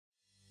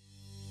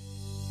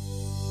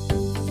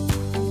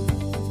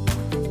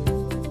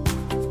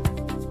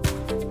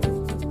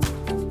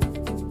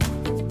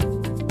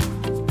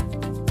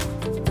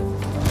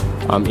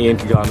I'm Ian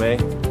Kagame,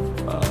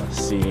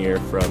 senior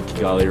from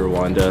Kigali,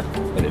 Rwanda,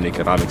 and an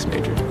economics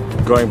major.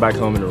 Growing back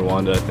home in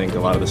Rwanda, I think a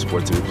lot of the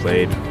sports that we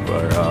played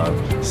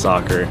were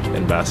soccer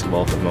and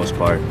basketball for the most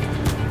part.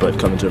 But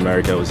coming to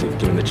America, I was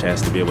given the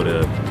chance to be able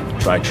to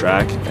try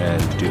track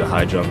and do the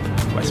high jump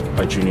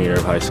my junior year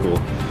of high school.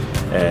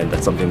 And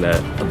that's something that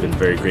I've been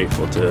very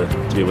grateful to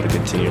be able to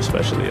continue,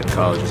 especially in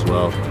college as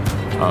well.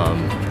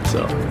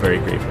 So very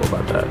grateful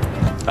about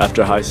that.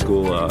 After high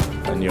school,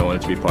 I knew I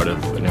wanted to be part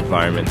of an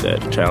environment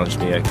that challenged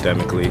me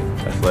academically,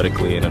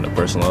 athletically, and on a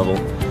personal level.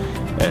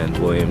 And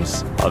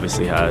Williams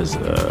obviously has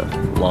a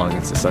long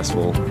and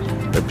successful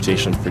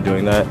reputation for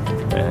doing that.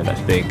 And I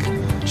think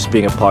just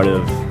being a part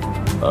of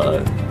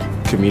a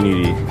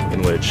community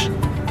in which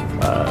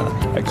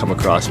I come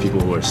across people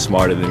who are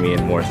smarter than me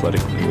and more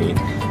athletic than me,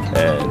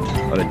 and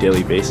on a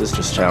daily basis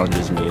just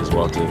challenges me as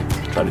well to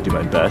try to do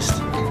my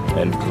best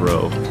and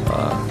grow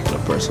on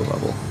a personal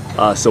level.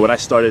 So when I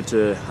started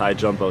to high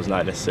jump, I was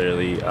not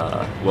necessarily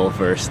well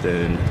versed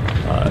in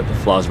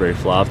the Fosbury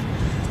flop,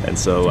 and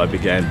so I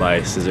began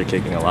by scissor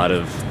kicking a lot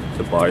of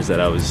the bars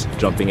that I was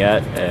jumping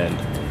at, and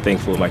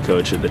thankful my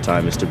coach at the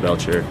time, Mr.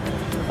 Belcher,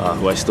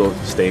 who I still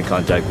stay in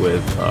contact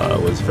with,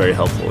 was very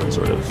helpful in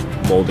sort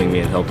of molding me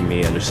and helping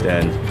me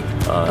understand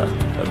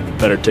a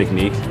better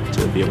technique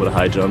to be able to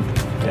high jump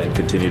and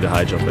continue to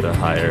high jump at a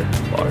higher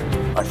bar.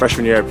 My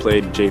freshman year I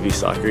played JV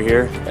soccer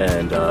here,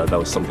 and that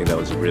was something that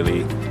was a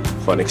really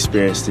fun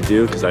experience to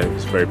do because I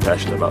was very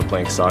passionate about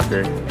playing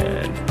soccer,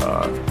 and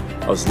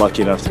I was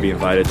lucky enough to be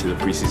invited to the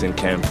preseason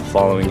camp the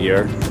following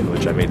year, in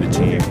which I made the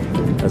team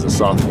as a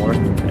sophomore.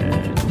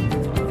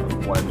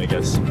 And one, I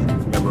guess,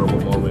 memorable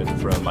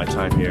moment from my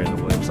time here in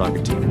the Williams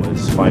soccer team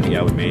was finding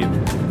out we made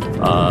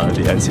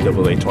the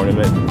NCAA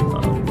tournament.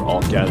 We were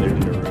all gathered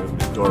in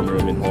a dorm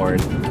room in Horn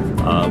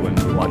when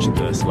we were watching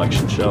the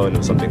selection show, and it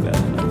was something that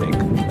I think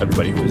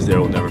everybody who was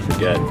there will never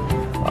forget.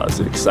 It was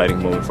an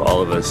exciting moment for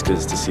all of us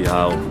because to see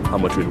how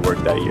much we'd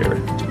worked that year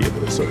to be able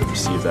to sort of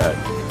receive that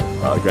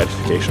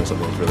gratification was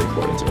something that was really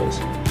important to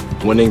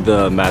us. Winning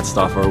the Matt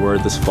Stauffer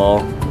Award this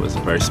fall was a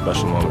very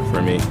special moment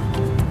for me.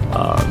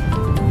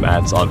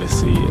 Matt's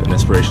obviously an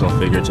inspirational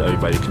figure to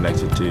everybody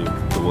connected to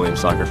the Williams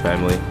soccer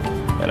family,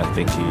 and I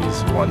think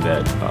he's one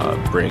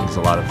that brings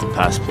a lot of the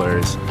past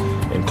players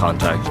in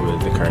contact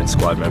with the current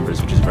squad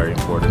members, which is very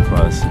important for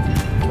us.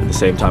 At the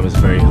same time, it's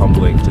very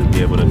humbling to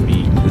be able to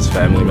meet his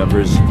family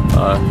members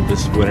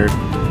this winter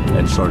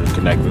and sort of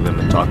connect with them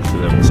and talk to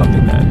them. Is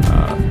something that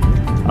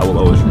I will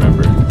always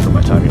remember from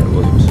my time here at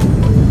Williams.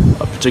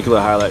 A particular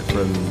highlight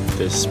from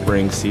this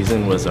spring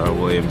season was our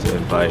Williams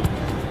invite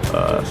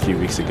a few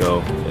weeks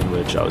ago, in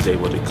which I was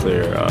able to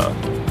clear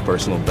a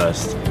personal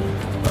best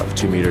of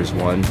 2 meters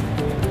 1,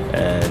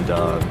 and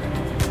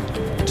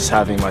just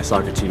having my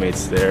soccer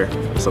teammates there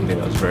was something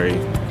that was very,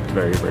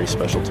 very, very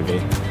special to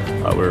me.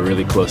 We're a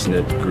really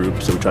close-knit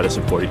group, so we try to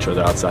support each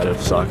other outside of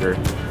soccer.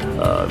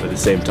 But at the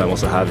same time,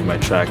 also having my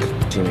track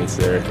teammates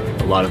there,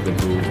 a lot of them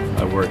who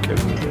I work and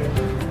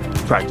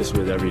practice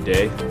with every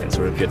day, and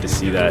sort of get to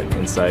see that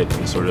insight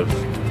and sort of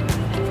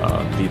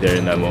be there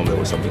in that moment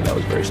was something that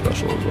was very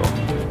special as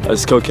well.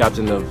 As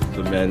co-captain of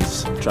the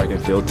men's track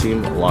and field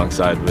team,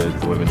 alongside with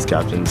the women's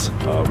captains,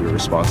 we were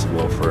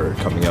responsible for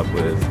coming up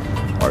with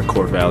our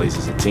core values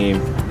as a team.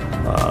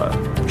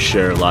 We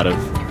share a lot of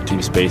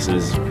team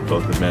spaces,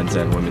 both the men's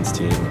and women's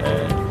team,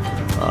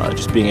 and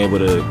just being able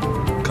to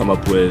come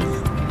up with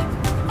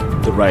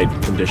the right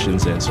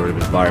conditions and sort of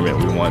environment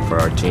we want for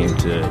our team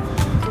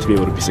to be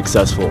able to be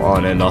successful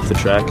on and off the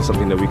track is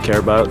something that we care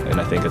about,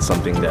 and I think it's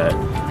something that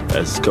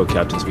as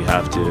co-captains we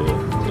have to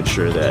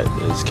ensure that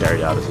is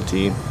carried out as a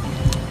team.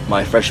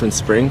 My freshman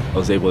spring, I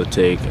was able to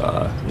take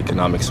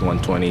Economics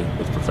 120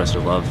 with Professor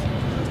Love.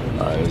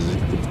 It was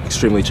an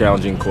extremely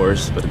challenging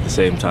course, but at the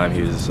same time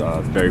he was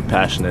very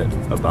passionate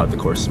about the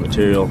course's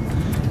material,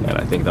 and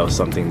I think that was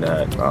something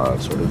that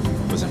sort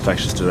of was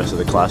infectious to the rest of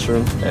the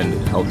classroom and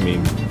helped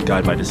me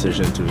guide my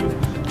decision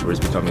towards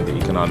becoming the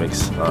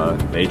economics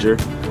major,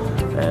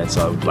 and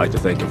so I would like to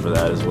thank him for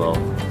that as well.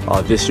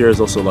 This year I was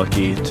also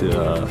lucky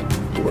to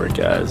work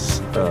as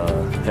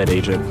head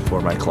agent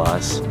for my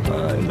class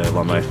in the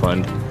Alumni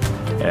Fund,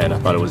 and I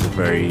thought it was a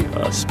very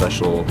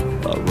special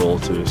role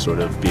to sort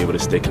of be able to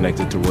stay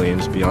connected to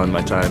Williams beyond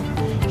my time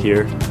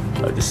here,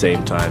 at the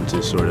same time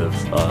to sort of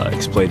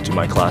explain to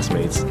my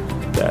classmates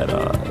that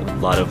a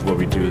lot of what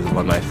we do as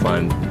Alumni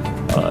Fund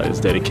is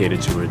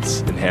dedicated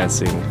towards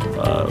enhancing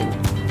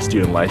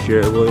student life here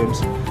at Williams,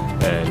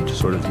 and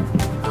sort of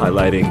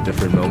highlighting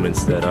different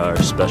moments that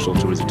are special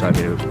towards the time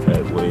here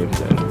at Williams,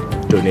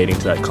 and donating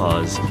to that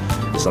cause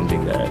is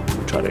something that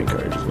we try to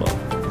encourage as well.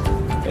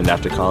 And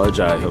after college,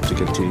 I hope to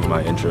continue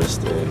my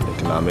interest in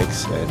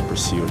economics and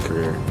pursue a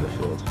career in the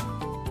field.